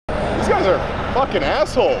guys are fucking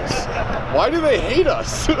assholes. Why do they hate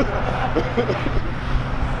us?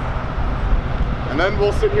 And then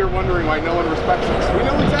we'll sit here wondering why no one respects us. We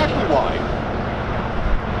know exactly why.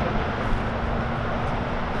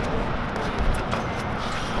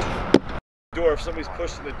 Door, if somebody's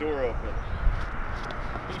pushing the door open.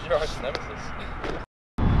 Who's your arch nemesis?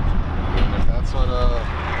 If that's what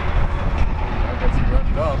gets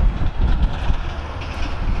dressed up.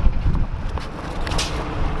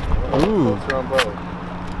 Ooh.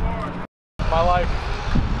 My life.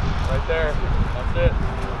 Right there. That's it.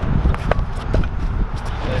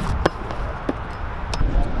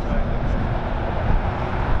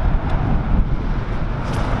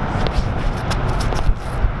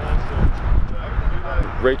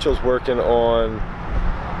 Rachel's working on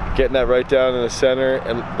getting that right down in the center,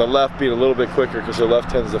 and the left being a little bit quicker because the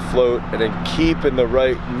left tends to float, and then keeping the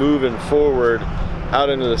right moving forward out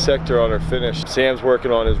into the sector on her finish. Sam's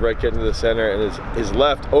working on his right getting to the center, and his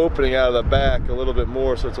left opening out of the back a little bit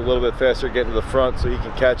more, so it's a little bit faster getting to the front so he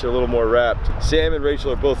can catch it a little more wrapped. Sam and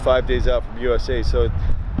Rachel are both 5 days out from USA, so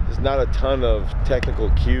there's not a ton of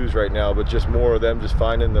technical cues right now, but just more of them just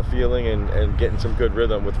finding the feeling and getting some good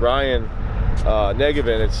rhythm. With Ryan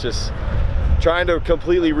Negevin, it's just trying to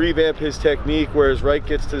completely revamp his technique where his right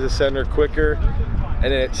gets to the center quicker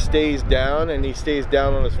and then it stays down, and he stays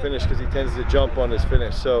down on his finish because he tends to jump on his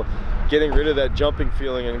finish. So getting rid of that jumping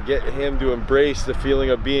feeling and get him to embrace the feeling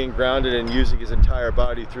of being grounded and using his entire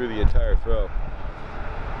body through the entire throw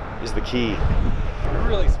is the key. You're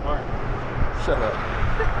really smart. Shut up.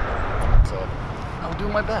 So I'll do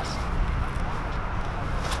my best.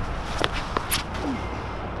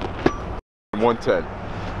 110.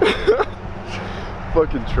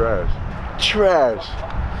 Fucking trash. Trash.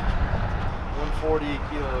 140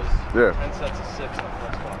 kilos. Yeah. 10 sets of 6 on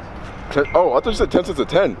front squats. 10, oh, I thought you said 10 sets of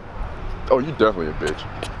 10. Oh, you definitely a bitch.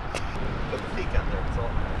 Put the peak out there, it's all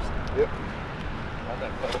that matters. Yep. All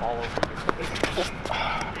that foot all over you.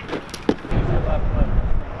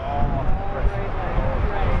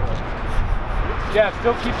 Yeah,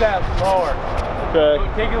 still keep that lower. Okay.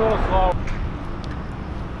 Take it a little slow.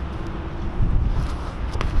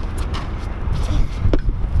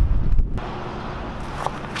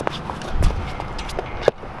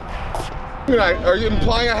 Are you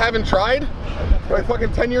implying I haven't tried? Like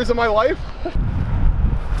fucking 10 years of my life?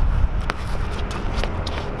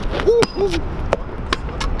 Woo, woo.